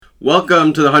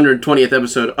Welcome to the 120th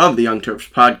episode of the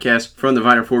YoungTerps podcast from the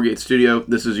Viner Foregate studio.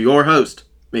 This is your host,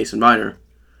 Mason Viner.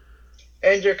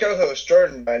 And your co-host,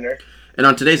 Jordan Viner. And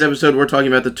on today's episode, we're talking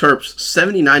about the Terps'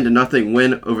 79-0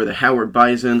 win over the Howard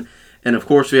Bison. And of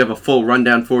course, we have a full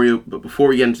rundown for you. But before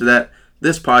we get into that,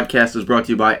 this podcast is brought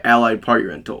to you by Allied Party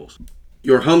Rentals.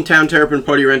 Your hometown Terrapin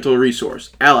party rental resource.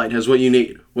 Allied has what you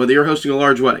need. Whether you're hosting a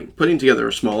large wedding, putting together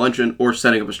a small luncheon, or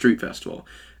setting up a street festival,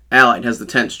 Allied has the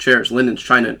tents, chairs, linens,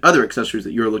 china, and other accessories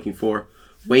that you're looking for.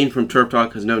 Wayne from Terp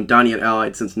Talk has known Donnie at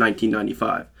Allied since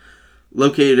 1995.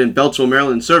 Located in Beltsville,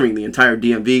 Maryland, serving the entire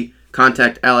DMV,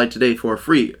 contact Allied today for a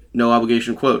free,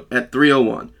 no-obligation quote at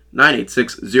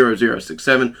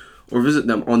 301-986-0067 or visit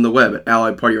them on the web at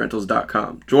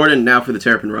alliedpartyrentals.com. Jordan, now for the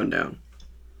Terrapin Rundown.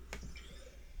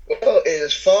 Well, it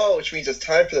is fall, which means it's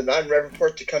time for the non-rev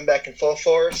report to come back in full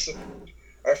force.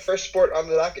 Our first sport on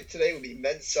the docket today will be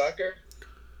men's soccer.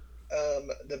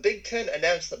 The Big Ten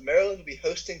announced that Maryland will be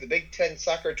hosting the Big Ten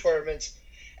soccer tournaments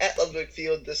at Ludwig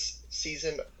Field this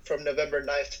season from November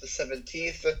 9th to the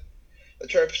 17th. The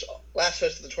Terps last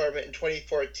hosted the tournament in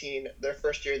 2014, their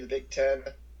first year in the Big Ten.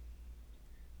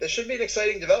 This should be an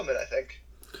exciting development, I think.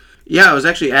 Yeah, I was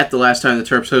actually at the last time the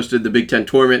Terps hosted the Big Ten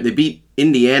tournament. They beat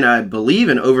Indiana, I believe,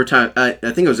 in overtime. I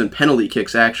think it was in penalty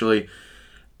kicks, actually.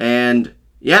 And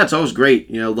yeah, it's always great.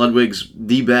 You know, Ludwig's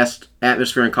the best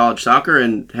atmosphere in college soccer,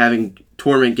 and having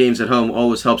tournament games at home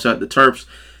always helps out the Terps.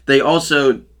 They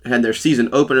also had their season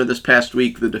opener this past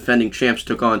week. The defending champs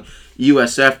took on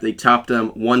USF. They topped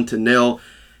them 1-0,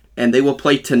 and they will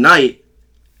play tonight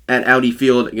at Audi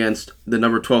Field against the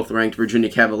number 12th ranked Virginia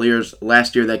Cavaliers.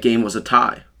 Last year, that game was a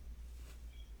tie.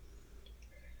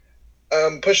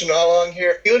 Pushing along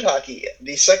here, field hockey.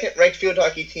 The second-ranked field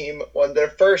hockey team won their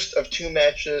first two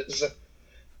matches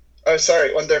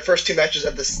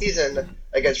of the season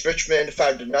against Richmond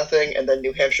 5-0, and then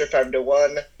New Hampshire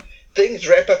 5-1. Things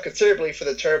ramp up considerably for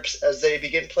the Terps as they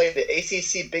begin playing the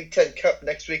ACC Big Ten Cup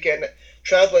next weekend,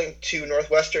 traveling to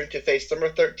Northwestern to face number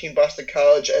 13 Boston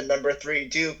College and number 3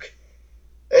 Duke.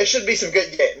 It should be some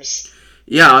good games.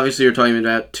 Yeah, obviously you're talking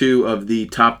about two of the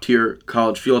top-tier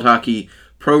college field hockey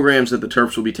programs that the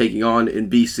Terps will be taking on in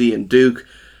BC and Duke,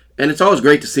 and it's always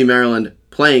great to see Maryland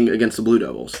playing against the Blue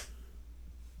Devils.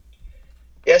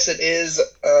 Yes, it is.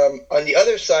 On the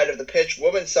other side of the pitch,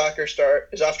 women's soccer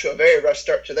is off to a very rough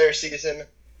start to their season.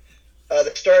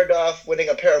 They started off winning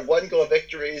a pair of one-goal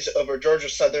victories over Georgia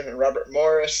Southern and Robert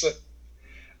Morris,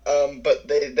 but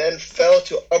they then fell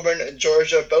to Auburn and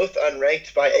Georgia, both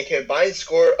unranked, by a combined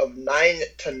score of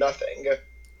 9-0.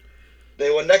 They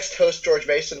will next host George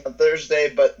Mason on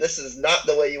Thursday, but this is not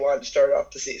the way you want to start off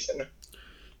the season.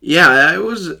 Yeah, I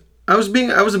was a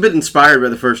bit inspired by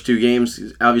the first two games.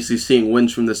 Obviously, seeing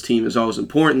wins from this team is always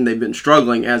important. They've been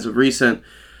struggling as of recent,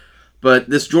 but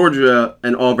this Georgia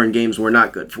and Auburn games were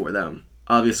not good for them.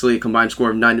 Obviously, a combined score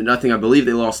of 9-0. I believe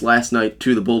they lost last night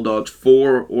to the Bulldogs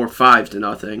 4 or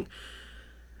 5-0.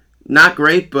 Not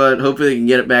great, but hopefully they can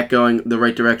get it back going the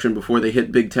right direction before they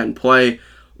hit Big Ten play.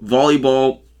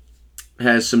 Volleyball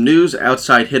has some news.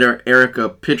 Outside hitter Erica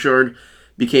Pitchard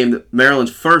became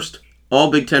Maryland's first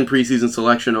All-Big Ten preseason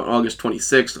selection on August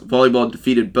 26th. Volleyball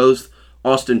defeated both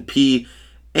Austin Peay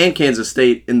and Kansas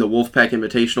State in the Wolfpack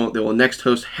Invitational. They will next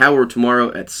host Howard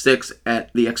tomorrow at 6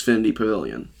 at the Xfinity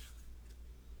Pavilion.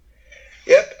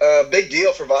 Yep, big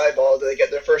deal for volleyball. They get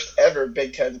their first ever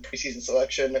Big Ten preseason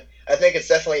selection. I think it's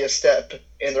definitely a step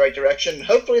in the right direction.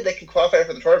 Hopefully they can qualify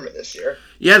for the tournament this year.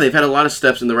 Yeah, they've had a lot of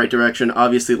steps in the right direction.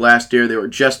 Obviously, last year they were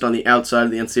just on the outside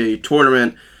of the NCAA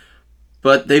tournament,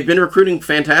 but they've been recruiting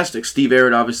fantastic. Steve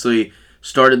Arrett obviously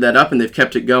started that up, and they've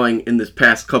kept it going in this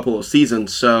past couple of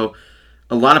seasons. So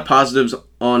a lot of positives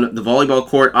on the volleyball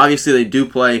court. Obviously, they do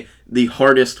play the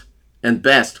hardest and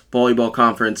best volleyball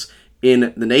conference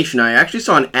in the nation. I actually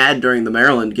saw an ad during the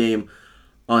Maryland game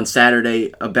on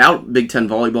Saturday about Big Ten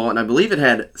volleyball, and I believe it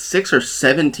had 6 or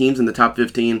 7 teams in the top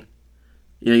 15.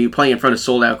 You know, you're playing in front of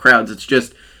sold-out crowds.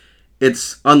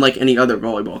 It's unlike any other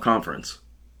volleyball conference.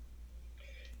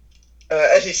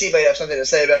 SEC might have something to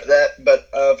say about that, but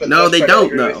no, they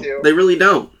don't. No, they really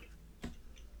don't.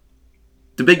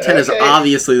 The Big Ten is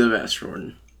obviously the best,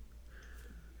 Jordan.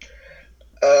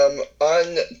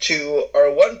 On to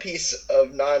our one piece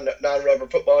of non-rubber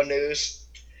football news.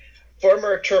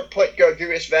 Former Terp point guard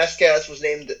Gurius Vasquez was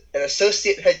named an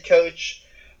associate head coach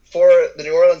for the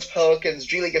New Orleans Pelicans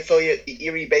G League affiliate, the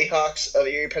Erie Bayhawks of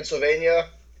Erie, Pennsylvania.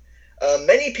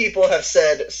 Many people have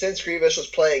said since Grievous was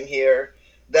playing here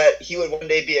that he would one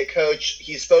day be a coach.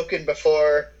 He's spoken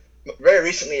before, very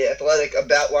recently at Athletic,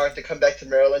 about wanting to come back to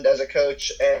Maryland as a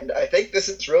coach, and I think this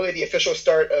is really the official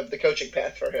start of the coaching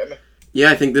path for him.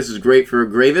 Yeah, I think this is great for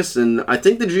Gravis, and I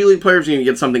think the G League players are going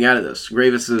to get something out of this.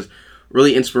 Gravis is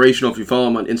really inspirational. If you follow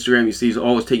him on Instagram, you see he's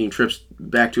always taking trips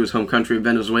back to his home country of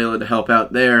Venezuela to help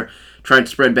out there, trying to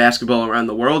spread basketball around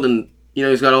the world. And,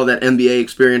 he's got all that NBA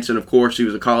experience, and of course, he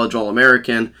was a college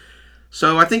All-American.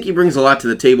 So I think he brings a lot to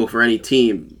the table for any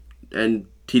team. And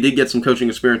he did get some coaching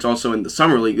experience also in the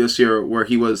Summer League this year, where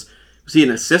was he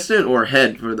an assistant or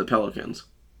head for the Pelicans?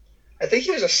 I think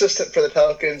he was assistant for the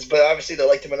Pelicans, but obviously they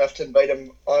liked him enough to invite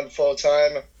him on full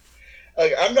time.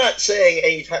 I'm not saying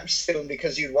anytime soon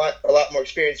because you'd want a lot more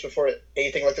experience before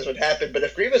anything like this would happen, but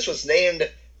if Grievous was named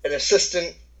an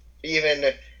assistant even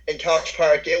in College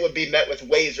Park, it would be met with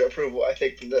waves of approval, I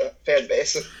think, from the fan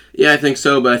base. Yeah, I think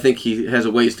so, but I think he has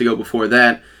a ways to go before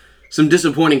that. Some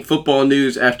disappointing football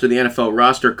news after the NFL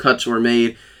roster cuts were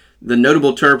made. The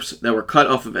notable Terps that were cut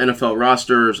off of NFL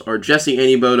rosters are Jesse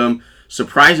Anybodum,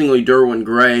 surprisingly Derwin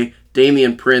Gray,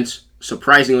 Damian Prince,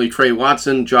 surprisingly Trey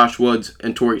Watson, Josh Woods,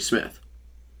 and Torrey Smith.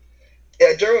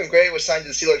 Yeah, Derwin Gray was signed to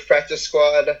the Steelers practice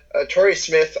squad. Torrey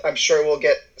Smith, I'm sure, will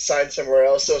get signed somewhere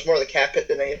else, so it's more the cap hit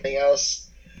than anything else.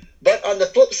 But on the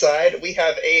flip side, we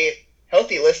have a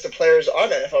healthy list of players on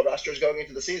NFL rosters going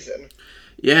into the season.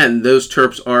 Yeah, and those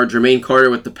Terps are Jermaine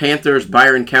Carter with the Panthers,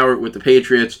 Byron Cowart with the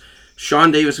Patriots,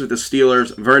 Sean Davis with the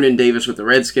Steelers, Vernon Davis with the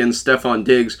Redskins, Stephon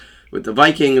Diggs with the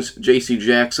Vikings, J.C.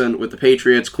 Jackson with the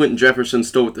Patriots, Quentin Jefferson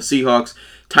still with the Seahawks,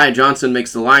 Ty Johnson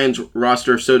makes the Lions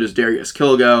roster, so does Darius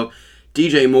Kilgo,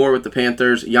 DJ Moore with the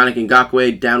Panthers, Yannick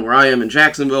Ngakoue down where I am in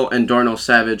Jacksonville, and Darnell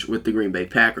Savage with the Green Bay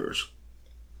Packers.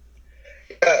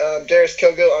 Darius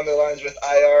Kilgo on the lines with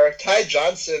IR. Ty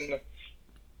Johnson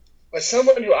was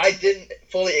someone who I didn't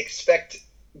fully expect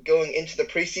going into the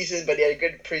preseason, but he had a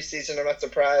good preseason. I'm not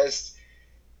surprised.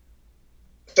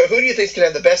 So who do you think is going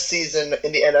to have the best season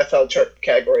in the NFL Terp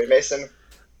category, Mason?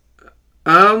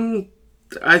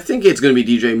 I think it's going to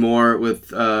be DJ Moore with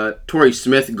Torrey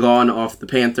Smith gone off the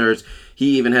Panthers.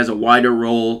 He even has a wider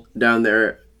role down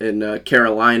there in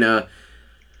Carolina.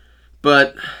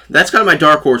 But that's kind of my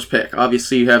dark horse pick.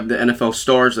 Obviously, you have the NFL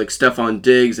stars like Stephon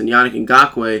Diggs and Yannick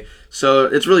Ngakoue, so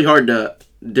it's really hard to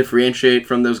differentiate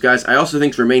from those guys. I also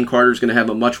think Jermaine Carter is going to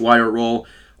have a much wider role.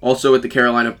 Also with the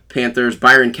Carolina Panthers,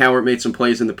 Byron Cowart made some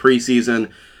plays in the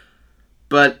preseason.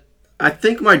 But I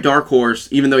think my dark horse,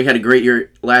 even though he had a great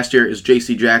year last year, is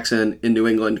J.C. Jackson in New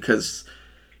England because,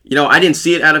 I didn't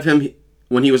see it out of him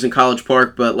when he was in College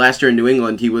Park, but last year in New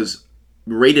England, he was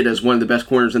rated as one of the best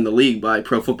corners in the league by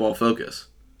Pro Football Focus.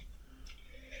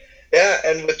 Yeah,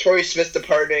 and with Torrey Smith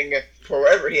departing for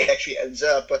wherever he actually ends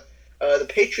up, the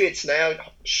Patriots now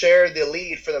share the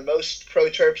lead for the most Pro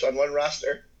Terps on one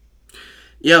roster.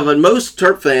 Yeah, but most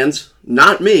Terp fans,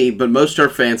 not me, but most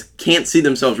Terp fans can't see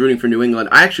themselves rooting for New England.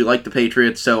 I actually like the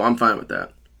Patriots, so I'm fine with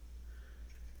that.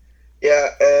 Yeah,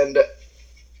 and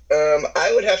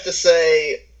I would have to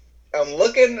say I'm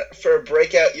looking for a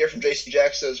breakout year from J.C.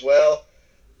 Jackson as well,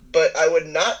 but I would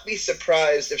not be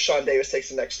surprised if Sean Davis takes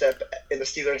the next step in the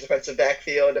Steelers' defensive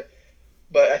backfield,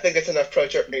 but I think that's enough Pro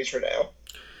Terp news for now.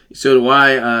 So do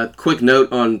I. Quick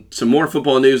note on some more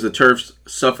football news. The Terps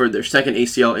suffered their second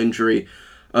ACL injury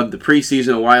of the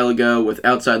preseason a while ago with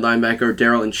outside linebacker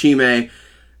Daryl Nchime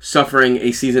suffering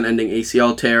a season-ending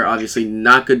ACL tear. Obviously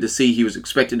not good to see. He was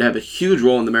expected to have a huge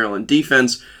role in the Maryland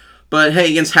defense. But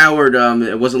hey, against Howard,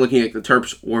 it wasn't looking like the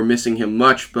Terps were missing him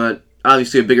much, but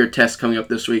obviously a bigger test coming up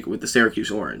this week with the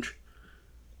Syracuse Orange.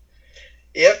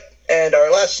 Yep, and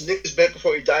our last news bit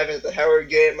before we dive into the Howard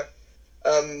game.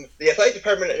 The athletic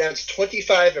department announced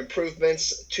 25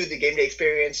 improvements to the game day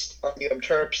experience on the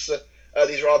YoungTerps.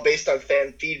 These are all based on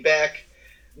fan feedback.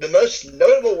 The most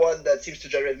notable one that seems to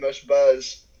generate the most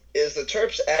buzz is the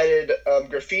Terps added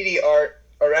graffiti art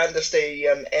around the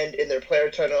stadium and in their player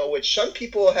tunnel, which some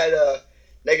people had a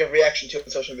negative reaction to on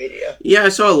social media. Yeah, I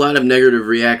saw a lot of negative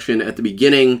reaction at the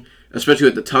beginning, especially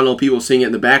with the tunnel, people seeing it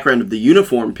in the background of the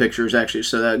uniform pictures, actually,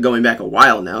 so that going back a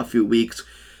while now, a few weeks.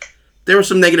 There was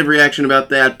some negative reaction about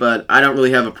that, but I don't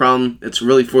really have a problem. It's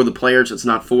really for the players. It's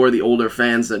not for the older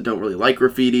fans that don't really like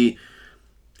graffiti.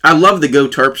 I love the Go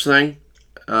Terps thing.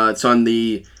 It's on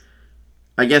the,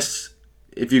 I guess,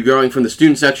 if you're going from the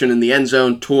student section in the end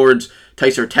zone towards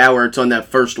Tyser Tower, it's on that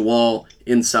first wall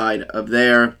inside of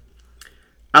there.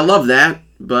 I love that,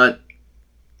 but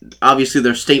obviously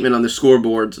their statement on the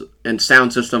scoreboards and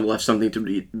sound system left something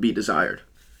to be desired.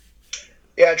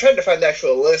 Yeah, I tried to find the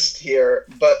actual list here,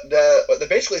 but what they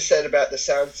basically said about the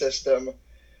sound system,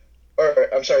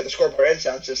 the scoreboard and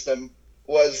sound system,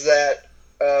 was that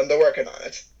they're working on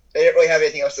it. They didn't really have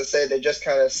anything else to say. They just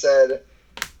kind of said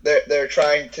they're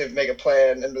trying to make a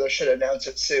plan and they should announce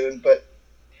it soon. But,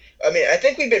 I mean, I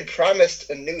think we've been promised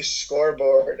a new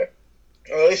scoreboard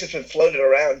Or at least it's been floated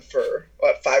around for,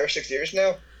 what, 5 or 6 years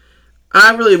now?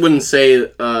 I really wouldn't say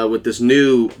with this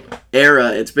new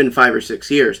era, it's been 5 or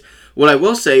 6 years. What I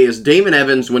will say is Damon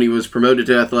Evans, when he was promoted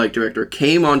to athletic director,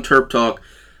 came on Terp Talk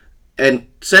and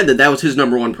said that was his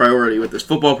number one priority with this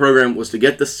football program was to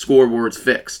get the scoreboards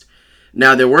fixed.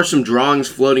 Now, there were some drawings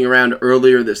floating around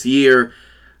earlier this year,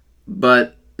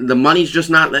 but the money's just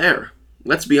not there.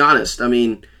 Let's be honest. I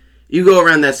mean, you go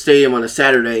around that stadium on a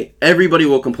Saturday, everybody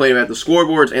will complain about the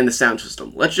scoreboards and the sound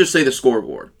system. Let's just say the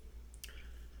scoreboard.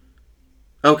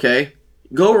 Okay,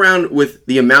 go around with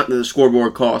the amount that the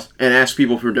scoreboard costs and ask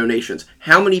people for donations.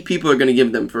 How many people are going to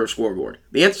give them for a scoreboard?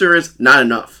 The answer is not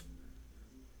enough.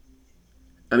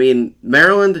 I mean,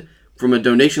 Maryland, from a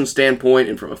donation standpoint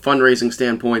and from a fundraising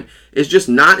standpoint, is just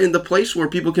not in the place where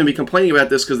people can be complaining about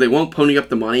this because they won't pony up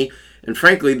the money. And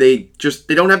frankly, they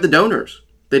don't have the donors.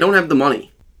 They don't have the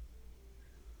money.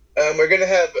 We're going to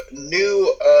have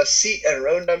new seat and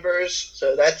row numbers,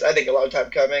 so that's, I think, a long time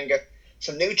coming.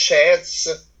 Some new chants.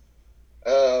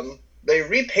 They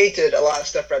repainted a lot of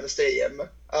stuff around the stadium.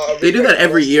 They do that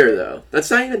every year, though. That's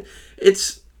not even...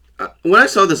 It's... when I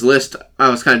saw this list, I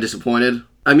was kind of disappointed.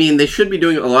 I mean, they should be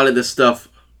doing a lot of this stuff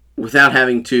without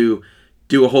having to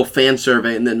do a whole fan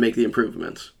survey and then make the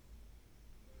improvements.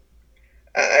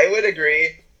 I would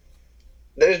agree.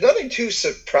 There's nothing too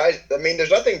surprising. I mean,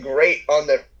 there's nothing great on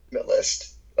the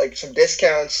list. Like some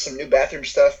discounts, some new bathroom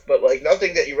stuff, but like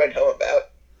nothing that you write home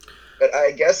about. But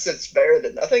I guess it's better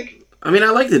than nothing. I mean, I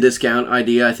like the discount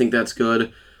idea. I think that's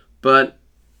good. But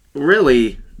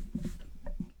really,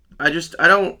 I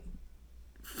don't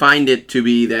find it to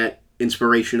be that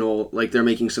inspirational, like they're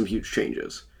making some huge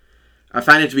changes. I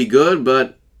find it to be good,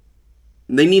 but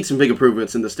they need some big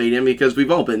improvements in the stadium because we've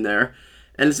all been there,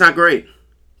 and it's not great.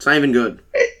 It's not even good.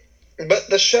 But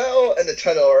the shell and the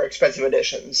tunnel are expensive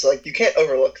additions. Like, you can't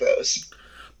overlook those.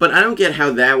 But I don't get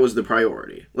how that was the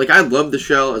priority. Like, I love the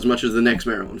shell as much as the next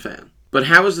Maryland fan. But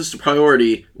how is this a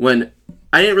priority when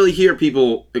I didn't really hear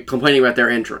people complaining about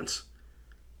their entrance?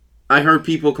 I heard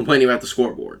people complaining about the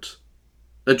scoreboards.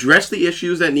 Address the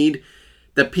issues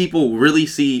that people really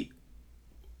see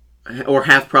or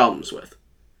have problems with.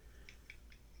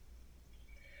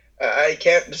 I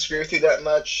can't disagree with you that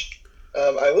much.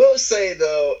 I will say,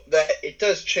 though, that it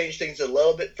does change things a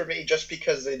little bit for me just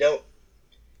because they don't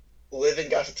live in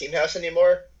Gossett Team House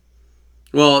anymore.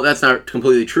 Well, that's not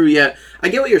completely true yet. I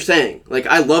get what you're saying. Like,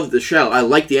 I love the shell. I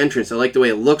like the entrance. I like the way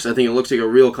it looks. I think it looks like a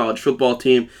real college football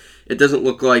team. It doesn't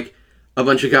look like a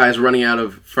bunch of guys running out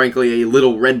of, frankly, a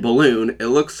little red balloon. It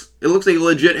looks like a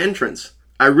legit entrance.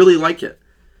 I really like it.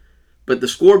 But the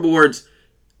scoreboards,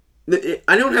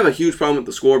 I don't have a huge problem with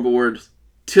the scoreboards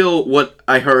till what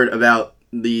I heard about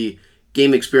the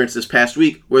game experience this past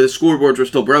week where the scoreboards were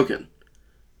still broken.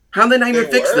 How did they not even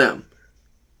fix them?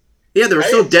 Yeah, there were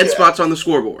still dead spots on the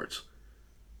scoreboards.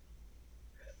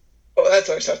 Well, that's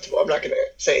unacceptable. I'm not going to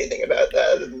say anything about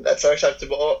that. That's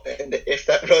unacceptable. And if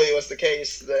that really was the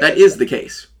case, then... That is the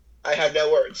case. I have no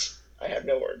words.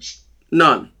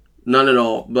 None. None at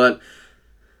all. But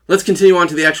let's continue on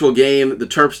to the actual game. The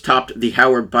Terps topped the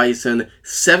Howard Bison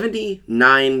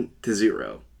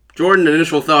 79-0. Jordan,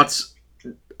 initial thoughts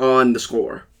on the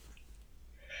score?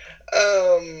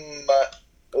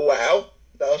 Wow.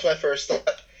 That was my first thought.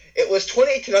 It was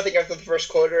 28-0 after the first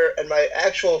quarter, and my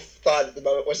actual thought at the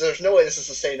moment was there's no way this is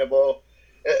sustainable.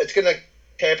 It's going to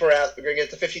tamper out. We're going to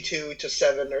get to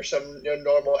 52-7 or some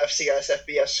normal FCS,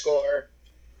 FBS score.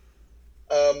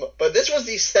 But this was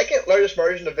the second largest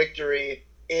margin of victory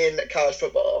in college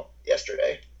football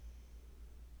yesterday.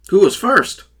 Who was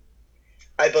first?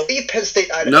 I believe Penn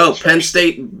State, Idaho. No, Penn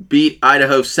State beat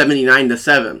Idaho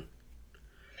 79-7.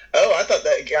 Oh, I thought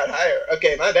that got higher.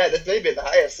 Okay, my bad. That may be the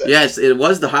highest then. Yes, it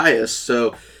was the highest.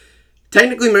 So,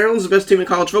 technically, Maryland's the best team in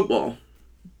college football.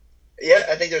 Yeah,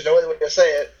 I think there's no other way to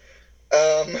say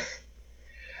it.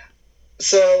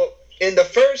 So, in the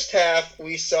first half,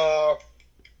 we saw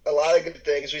a lot of good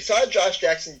things. We saw Josh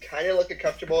Jackson kind of look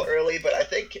comfortable early, but I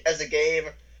think as the game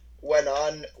went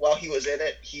on, while he was in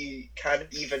it, he kind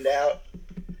of evened out.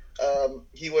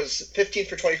 He was 15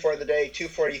 for 24 in the day,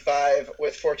 245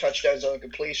 with 4 touchdowns, no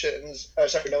completions.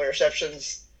 No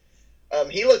interceptions.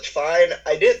 He looked fine.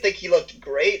 I didn't think he looked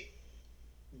great,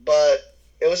 but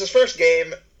it was his first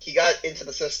game. He got into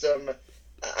the system.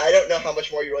 I don't know how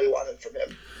much more you really wanted from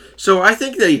him. So I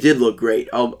think that he did look great.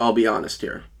 I'll be honest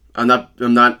here. I'm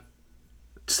not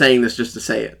saying this just to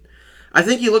say it. I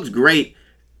think he looked great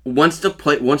once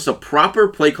the proper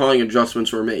play calling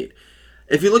adjustments were made.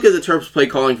 If you look at the Terps play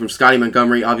calling from Scotty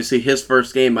Montgomery, obviously his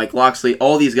first game, Mike Loxley,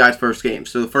 all these guys' first games.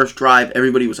 So the first drive,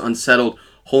 everybody was unsettled,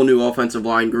 whole new offensive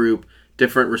line group,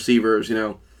 different receivers,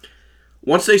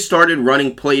 Once they started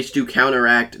running plays to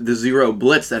counteract the zero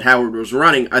blitz that Howard was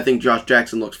running, I think Josh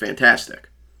Jackson looks fantastic.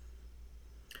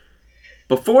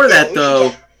 Before Yeah, that, we should though,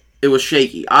 talk. it was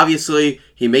shaky. Obviously,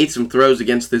 he made some throws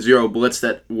against the zero blitz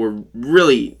that were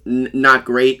really not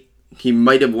great. He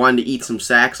might have wanted to eat some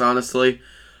sacks, honestly.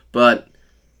 But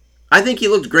I think he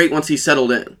looked great once he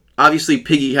settled in. Obviously,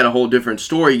 Piggy had a whole different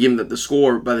story, given that the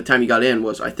score by the time he got in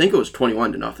was, I think it was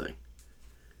 21-0.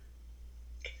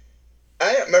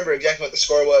 I don't remember exactly what the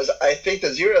score was. I think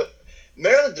the zero.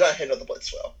 Maryland did not handle the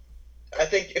blitz well. I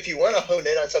think if you want to hone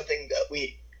in on something that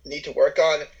we need to work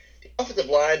on, the offensive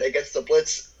line against the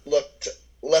blitz looked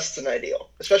less than ideal,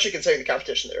 especially considering the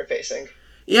competition they were facing.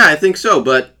 Yeah, I think so,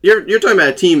 but you're talking about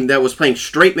a team that was playing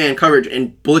straight man coverage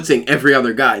and blitzing every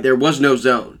other guy. There was no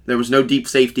zone. There was no deep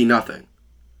safety, nothing.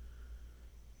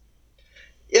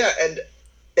 Yeah, and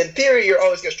in theory, you're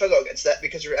always going to struggle against that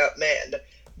because you're outmanned.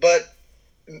 But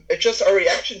it's just our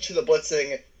reaction to the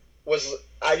blitzing was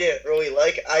I didn't really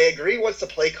like. I agree once the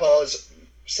play calls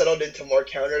settled into more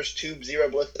counters, to zero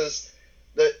blitzes,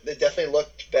 they definitely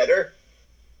looked better.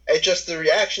 It's just the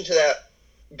reaction to that,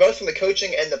 both from the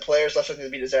coaching and the players, left something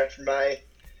to be desired from my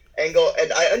angle.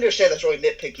 And I understand that's really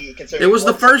nitpicky considering It was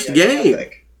the first game.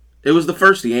 nothing. It was the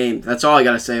first game. That's all I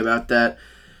got to say about that.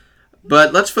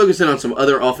 But let's focus in on some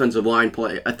other offensive line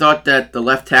play. I thought that the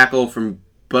left tackle from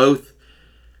both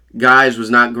guys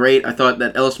was not great. I thought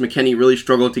that Ellis McKinney really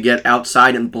struggled to get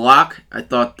outside and block. I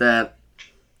thought that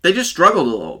they just struggled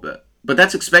a little bit. But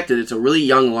that's expected. It's a really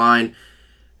young line,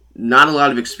 not a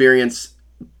lot of experience.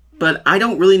 But I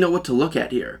don't really know what to look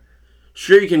at here.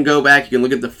 Sure, you can go back, you can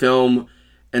look at the film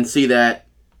and see that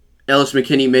Ellis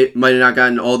McKinney might have not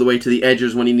gotten all the way to the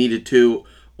edges when he needed to,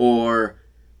 or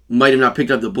might have not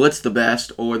picked up the blitz the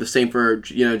best, or the same for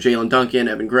Jalen Duncan,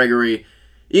 Evan Gregory.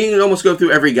 You can almost go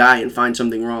through every guy and find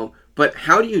something wrong. But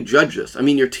how do you judge this? I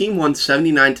mean, your team won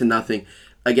 79-0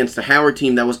 against a Howard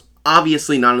team that was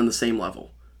obviously not on the same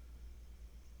level.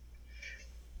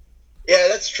 Yeah,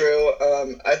 that's true.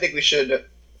 I think we should.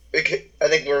 I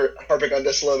think we're harping on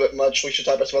this a little bit much. We should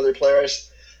talk about some other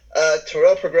players.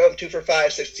 Terrell Pogrom, 2 for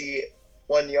 5,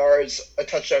 61 yards, a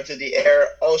touchdown through the air.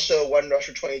 Also, 1 rush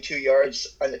for 22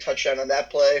 yards on the touchdown on that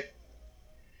play.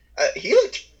 He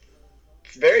looked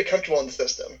very comfortable in the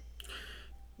system.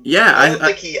 Yeah, I don't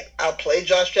think he outplayed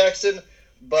Josh Jackson,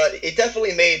 but it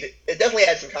definitely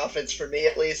had some confidence for me,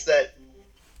 at least, that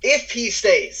if he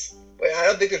stays, I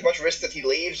don't think there's much risk that he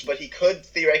leaves, but he could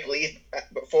theoretically leave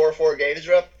before 4 games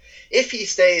are up. If he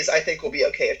stays, I think we'll be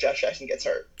okay if Josh Jackson gets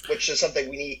hurt, which is something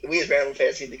we as Maryland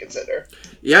fans need to consider.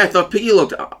 Yeah, I thought Piggy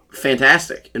looked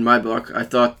fantastic in my book. I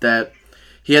thought that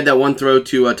he had that one throw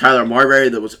to Tyler Marbury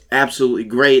that was absolutely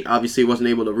great. Obviously, he wasn't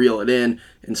able to reel it in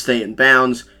and stay in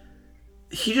bounds.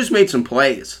 He just made some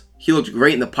plays. He looked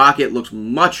great in the pocket, looks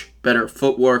much better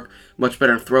footwork, much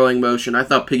better throwing motion. I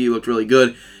thought Piggy looked really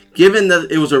good, given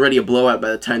that it was already a blowout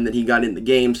by the time that he got in the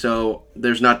game, so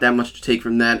there's not that much to take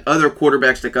from that. Other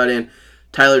quarterbacks that got in,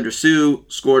 Tyler Dessou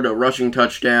scored a rushing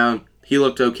touchdown. He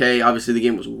looked okay. Obviously, the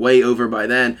game was way over by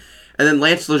then. And then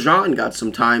Lance Lejeune got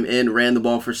some time in, ran the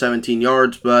ball for 17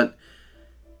 yards, but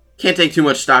can't take too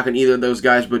much stock in either of those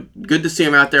guys. But good to see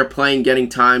him out there playing, getting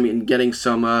time, and getting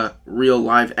some real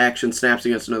live action snaps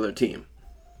against another team.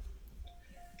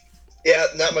 Yeah,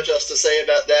 not much else to say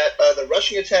about that. The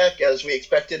rushing attack, as we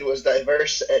expected, was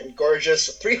diverse and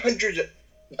gorgeous.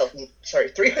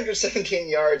 317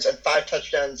 yards and 5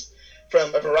 touchdowns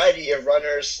from a variety of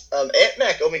runners. Ant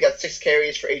Mac only got 6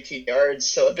 carries for 18 yards,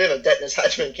 so a bit of a dent in his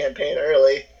Heisman campaign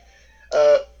early.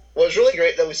 What was really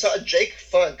great, though, we saw Jake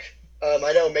Funk. I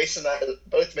know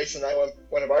both Mason and I,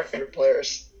 one of our favorite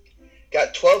players,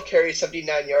 got 12 carries,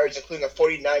 79 yards, including a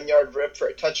 49-yard rip for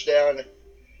a touchdown.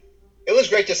 It was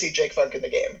great to see Jake Funk in the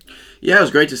game. Yeah, it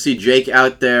was great to see Jake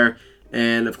out there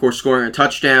and, of course, scoring a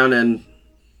touchdown and,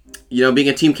 being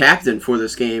a team captain for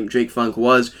this game. Jake Funk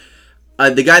was.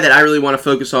 The guy that I really want to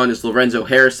focus on is Lorenzo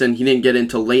Harrison. He didn't get in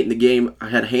until late in the game. I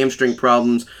had hamstring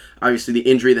problems. Obviously, the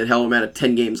injury that held him out of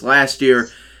 10 games last year.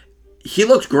 He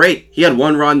looked great. He had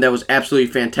one run that was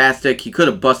absolutely fantastic. He could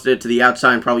have busted it to the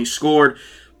outside and probably scored.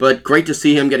 But great to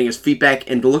see him getting his feet back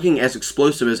and looking as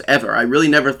explosive as ever. I really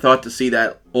never thought to see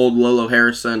that old Lolo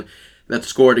Harrison that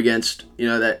scored against,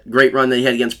 that great run that he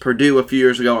had against Purdue a few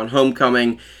years ago on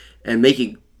homecoming and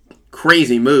making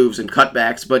crazy moves and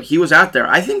cutbacks. But he was out there.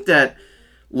 I think that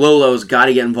Lolo's got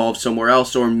to get involved somewhere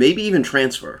else or maybe even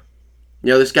transfer.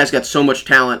 This guy's got so much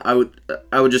talent. I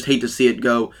would just hate to see it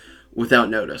go without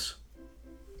notice.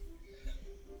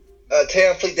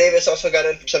 Tayon Fleet Davis also got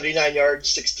in for 79 yards,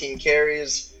 16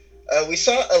 carries. We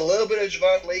saw a little bit of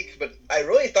Javon Leake, but I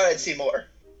really thought I'd see more.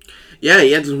 Yeah,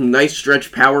 he had some nice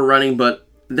stretch power running, but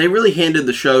they really handed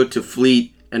the show to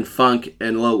Fleet and Funk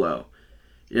and Lolo.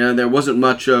 You know, there wasn't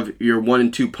much of your 1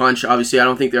 and 2 punch. Obviously, I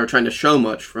don't think they were trying to show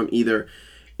much from either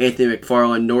Anthony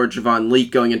McFarland nor Javon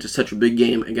Leake going into such a big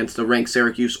game against the ranked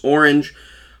Syracuse Orange.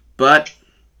 But,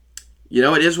 you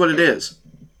know, it is what it is.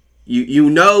 You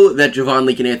know that Javon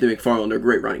Leake and Anthony McFarland are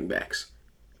great running backs.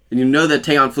 And you know that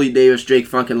Tayon Fleet Davis, Jake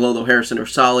Funk, and Lolo Harrison are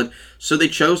solid. So they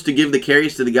chose to give the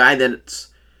carries to the guy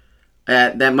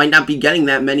that might not be getting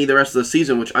that many the rest of the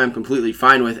season, which I'm completely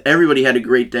fine with. Everybody had a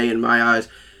great day in my eyes.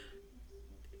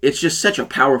 It's just such a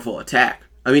powerful attack.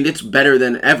 I mean, it's better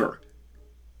than ever.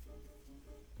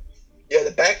 Yeah,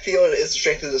 the backfield is the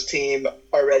strength of this team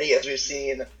already, as we've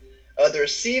seen. The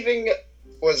receiving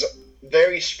was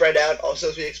very spread out, also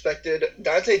as we expected.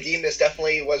 Dante Demas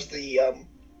definitely was the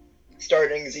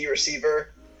starting Z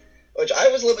receiver, which I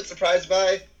was a little bit surprised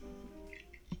by.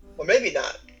 Well, maybe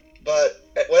not. But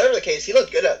whatever the case, he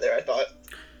looked good out there, I thought.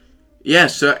 Yeah,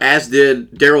 so as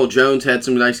did Darryl Jones, had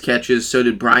some nice catches. So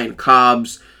did Brian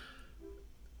Cobbs.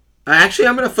 Actually,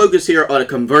 I'm going to focus here on a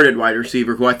converted wide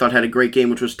receiver who I thought had a great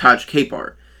game, which was Taj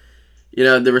Capar. You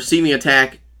know, the receiving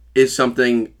attack is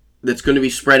something that's going to be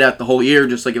spread out the whole year,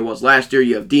 just like it was last year.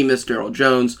 You have Demas, Darryl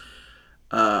Jones.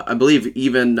 I believe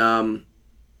even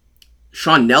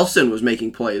Sean Nelson was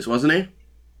making plays, wasn't he?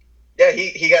 Yeah,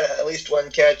 he got at least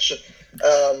one catch.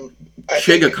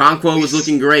 Chiga Okonkwo was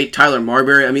looking great. Tyler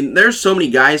Marbury. I mean, there's so many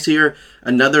guys here.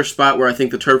 Another spot where I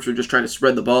think the Terps are just trying to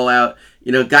spread the ball out.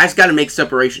 You know, guys got to make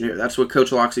separation here. That's what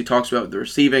Coach Loxley talks about with the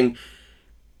receiving.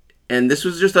 And this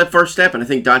was just that first step. And I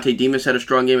think Dante Demas had a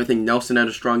strong game. I think Nelson had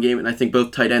a strong game. And I think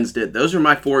both tight ends did. Those are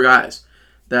my 4 guys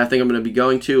that I think I'm going to be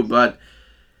going to. But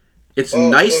it's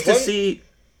nice to see...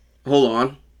 Hold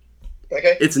on.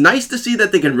 Okay. It's nice to see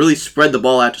that they can really spread the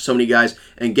ball out to so many guys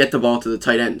and get the ball to the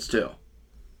tight ends, too.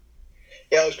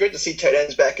 Yeah, it was great to see tight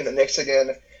ends back in the mix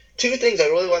again. 2 things I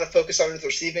really want to focus on with the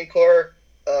receiving core.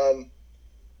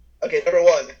 Okay, number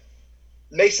 1.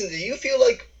 Mason, do you feel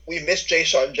like we missed Jay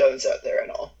Sean Jones out there at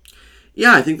all?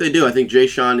 Yeah, I think they do. I think Jay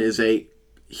Sean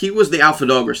he was the alpha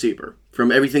dog receiver.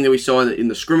 From everything that we saw in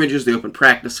the scrimmages, the open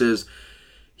practices,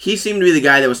 he seemed to be the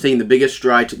guy that was taking the biggest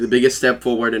stride, took the biggest step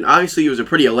forward, and obviously he was a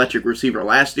pretty electric receiver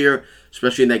last year,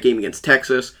 especially in that game against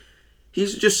Texas.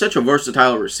 He's just such a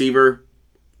versatile receiver.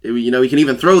 You know, he can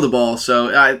even throw the ball,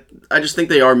 so I just think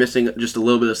they are missing just a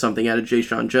little bit of something out of Jay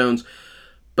Sean Jones.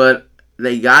 But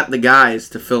they got the guys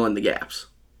to fill in the gaps.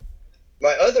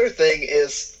 My other thing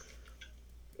is,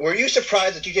 were you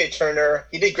surprised that DJ Turner,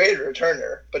 he did great as a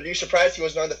returner, but are you surprised he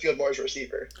wasn't on the field more as a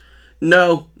receiver?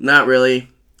 No, not really.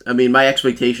 I mean, my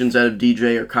expectations out of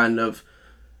DJ are kind of,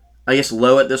 I guess,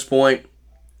 low at this point.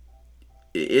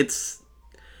 It's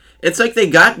like they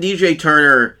got DJ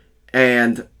Turner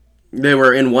and they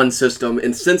were in one system,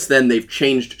 and since then they've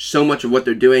changed so much of what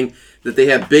they're doing that they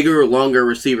have bigger, longer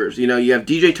receivers. You know, you have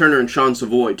DJ Turner and Sean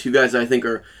Savoy, 2 guys I think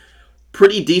are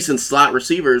pretty decent slot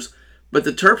receivers, but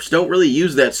the Terps don't really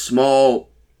use that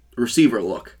small receiver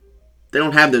look. They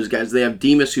don't have those guys. They have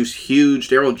Demas, who's huge,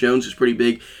 Darryl Jones, who's pretty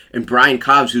big, and Brian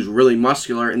Cobbs, who's really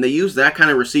muscular, and they use that kind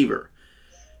of receiver.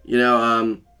 You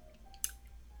know,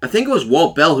 I think it was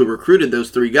Walt Bell who recruited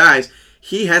those 3 guys.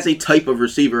 He has a type of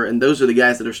receiver, and those are the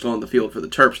guys that are still on the field for the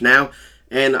Terps now.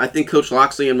 And I think Coach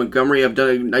Loxley and Montgomery have done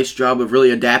a nice job of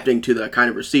really adapting to that kind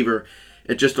of receiver.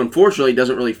 It just, unfortunately,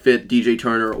 doesn't really fit DJ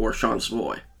Turner or Sean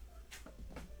Savoy.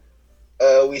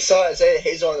 We saw Isaiah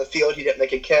Hazel on the field. He didn't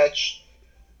make a catch.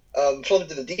 Flipping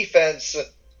to the defense,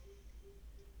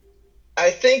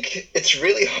 I think it's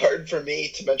really hard for me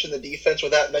to mention the defense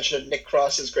without mentioning Nick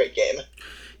Cross's great game.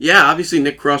 Yeah, obviously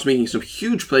Nick Cross making some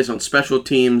huge plays on special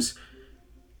teams.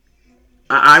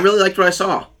 I really liked what I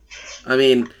saw. I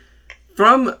mean,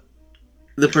 from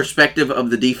the perspective of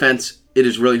the defense, it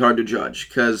is really hard to judge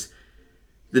because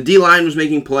the D-line was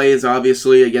making plays,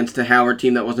 obviously, against a Howard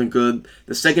team that wasn't good.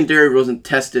 The secondary wasn't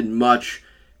tested much.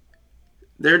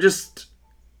 There's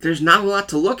not a lot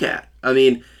to look at. I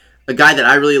mean, a guy that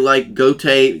I really like, Gote,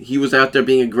 he was out there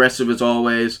being aggressive as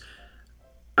always.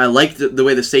 I liked the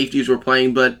way the safeties were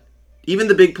playing, but even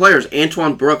the big players,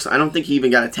 Antoine Brooks, I don't think he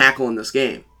even got a tackle in this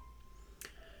game.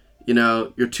 You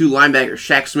know, your 2 linebackers,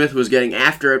 Shaq Smith was getting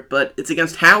after it, but it's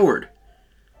against Howard.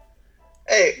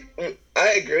 Hey, I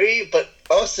agree, but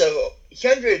also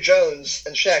Keandre Jones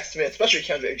and Shaq Smith, especially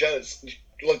Keandre Jones,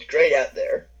 looked great out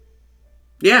there.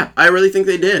 Yeah, I really think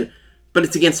they did, but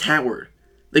it's against Howard.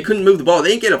 They couldn't move the ball. They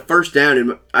didn't get a first down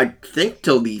in, I think,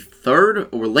 till the 3rd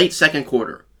or late 2nd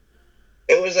quarter.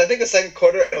 It was, I think, the 2nd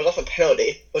quarter. It was off a penalty.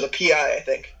 It was a PI, I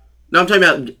think. No, I'm talking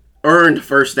about earned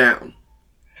first down.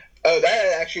 Oh,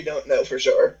 that I actually don't know for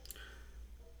sure.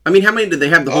 I mean, how many did they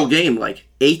have the whole game? Like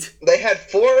 8? They had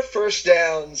 4 first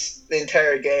downs the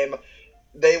entire game.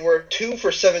 They were 2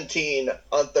 for 17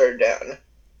 on third down.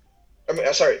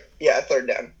 Third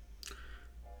down.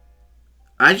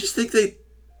 I just think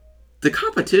the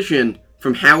competition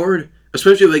from Howard,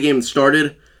 especially when the game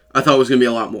started, I thought was going to be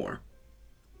a lot more.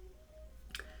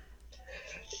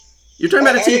 You're talking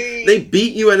about a team, they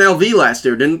beat UNLV last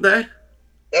year, didn't they?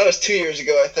 That was 2 years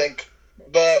ago, I think.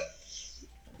 But,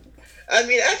 I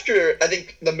mean, after, I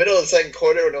think, the middle of the second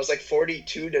quarter when it was like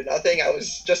 42-0, I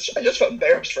just felt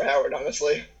embarrassed for Howard,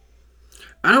 honestly.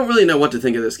 I don't really know what to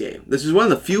think of this game. This is one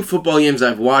of the few football games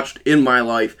I've watched in my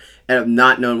life and have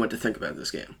not known what to think about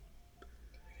this game.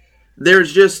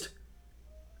 There's just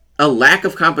a lack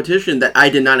of competition that I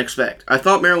did not expect. I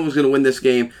thought Maryland was going to win this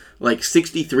game like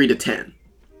 63-10.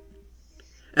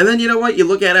 And then, you know what? You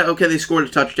look at it, okay, they scored a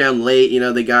touchdown late.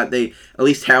 At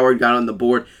least Howard got on the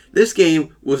board. This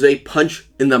game was a punch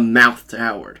in the mouth to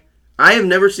Howard. I have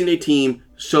never seen a team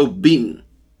so beaten.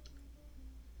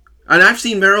 And I've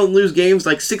seen Maryland lose games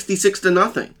like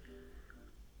 66-0.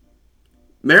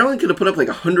 Maryland could have put up like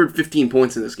 115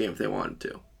 points in this game if they wanted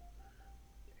to.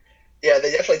 Yeah,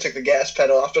 they definitely took the gas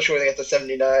pedal off, especially when they got to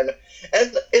 79.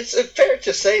 And it's fair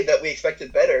to say that we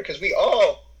expected better, because we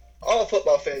all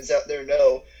football fans out there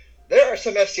know there are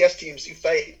some FCS teams you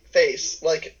face,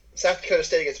 like South Dakota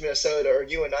State against Minnesota or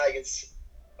UNI against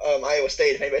Iowa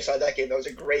State. If anybody saw that game, that was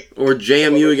a great... Or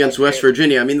JMU against West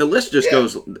Virginia. I mean, the list just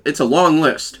goes... It's a long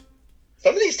list.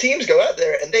 Some of these teams go out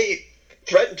there and they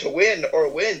threaten to win,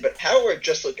 but Howard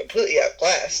just looked completely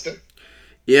outclassed.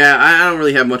 Yeah, I don't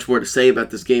really have much more to say about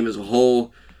this game as a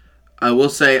whole. I will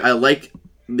say I like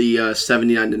the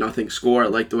 79-0 score. I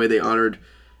like the way they honored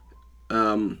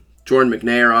Jordan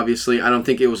McNair, obviously. I don't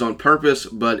think it was on purpose,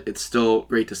 but it's still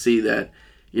great to see that,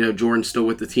 Jordan's still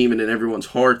with the team and in everyone's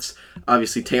hearts.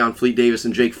 Obviously, Tayon Fleet-Davis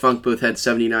and Jake Funk both had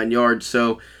 79 yards,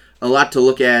 so a lot to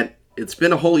look at. It's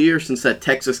been a whole year since that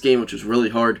Texas game, which is really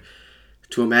hard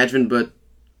to imagine, but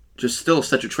just still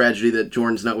such a tragedy that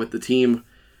Jordan's not with the team.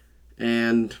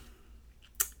 And,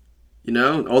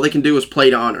 all they can do is play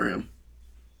to honor him.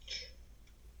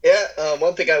 Yeah,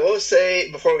 one thing I will say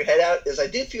before we head out is I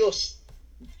do feel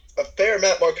a fair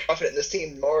amount more confident in this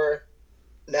team more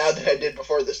now than I did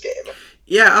before this game.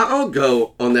 Yeah, I'll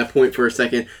go on that point for a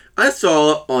second. I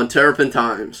saw on Terrapin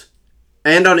Times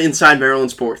and on Inside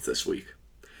Maryland Sports this week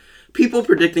people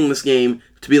predicting this game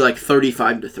to be like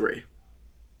 35-3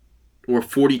 or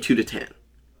 42-10.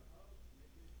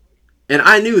 And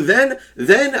I knew then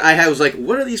I was like,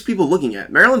 what are these people looking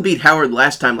at? Maryland beat Howard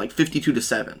last time like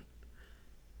 52-7.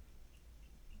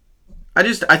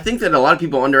 I think that a lot of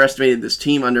people underestimated this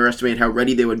team, underestimated how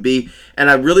ready they would be, and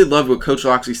I really loved what Coach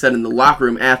Loxley said in the locker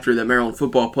room after that Maryland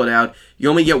football put out. You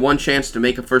only get one chance to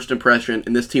make a first impression,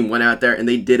 and this team went out there and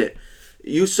they did it.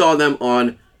 You saw them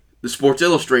on the Sports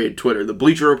Illustrated Twitter, the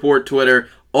Bleacher Report Twitter,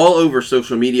 all over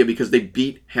social media because they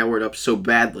beat Howard up so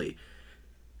badly.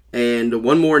 And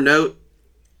one more note,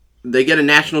 they get a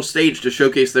national stage to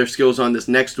showcase their skills on this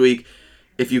next week.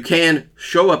 If you can,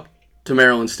 show up to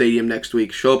Maryland Stadium next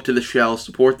week. Show up to the Shell,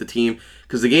 support the team,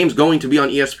 because the game's going to be on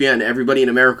ESPN. Everybody in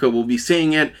America will be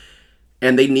seeing it,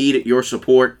 and they need your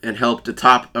support and help to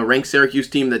top a ranked Syracuse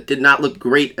team that did not look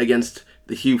great against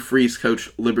the Hugh Freeze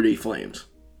coach Liberty Flames.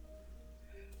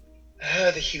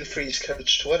 The Hugh Freeze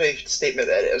coach. What a statement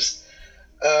that is.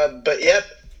 But yep,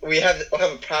 we'll have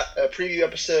a preview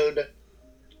episode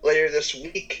later this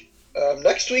week.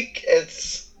 Next week,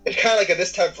 it's kind of like a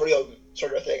this time for real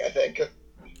sort of thing, I think.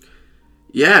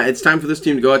 Yeah, it's time for this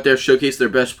team to go out there, showcase their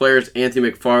best players. Anthony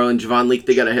McFarland, Javon Leake,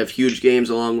 they got to have huge games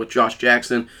along with Josh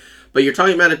Jackson. But you're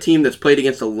talking about a team that's played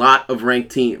against a lot of ranked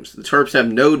teams. The Terps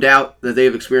have no doubt that they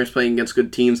have experience playing against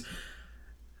good teams.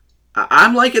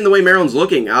 I'm liking the way Maryland's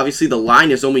looking. Obviously, the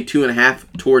line is only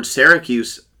 2.5 towards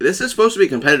Syracuse. This is supposed to be a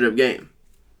competitive game.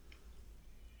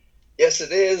 Yes,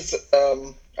 it is.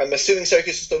 I'm assuming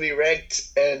Syracuse will still be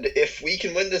ranked, and if we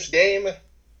can win this game,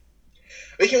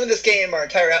 our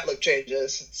entire outlook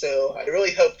changes. So I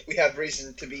really hope we have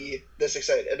reason to be this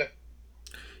excited.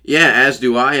 Yeah, as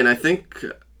do I, and I think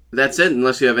that's it,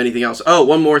 unless you have anything else. Oh,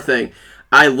 one more thing.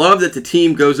 I love that the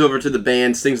team goes over to the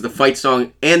band, sings the fight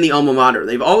song, and the alma mater.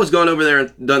 They've always gone over there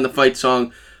and done the fight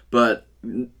song, but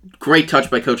great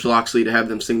touch by Coach Loxley to have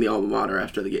them sing the alma mater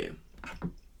after the game.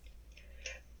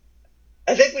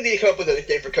 I think we need to come up with a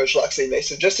nickname for Coach Loxley,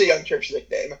 Mason. Just a YoungTerps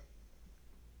nickname.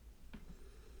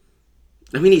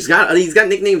 I mean, he's got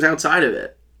nicknames outside of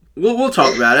it. We'll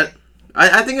talk about it.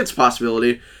 I think it's a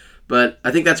possibility. But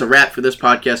I think that's a wrap for this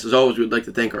podcast. As always, we'd like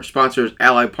to thank our sponsors,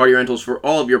 Allied Party Rentals, for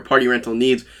all of your party rental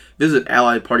needs. Visit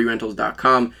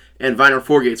AlliedPartyRentals.com and Viner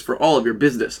Forgates for all of your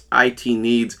business IT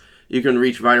needs. You can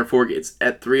reach Viner Forgates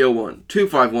at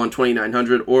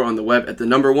 301-251-2900 or on the web at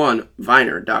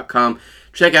viner.com.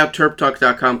 Check out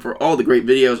terptalk.com for all the great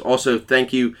videos. Also,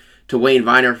 thank you to Wayne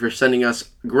Viner for sending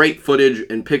us great footage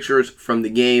and pictures from the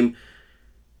game.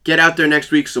 Get out there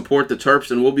next week, support the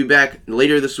Terps, and we'll be back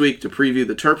later this week to preview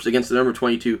the Terps against the number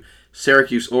 22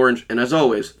 Syracuse Orange. And as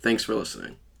always, thanks for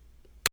listening.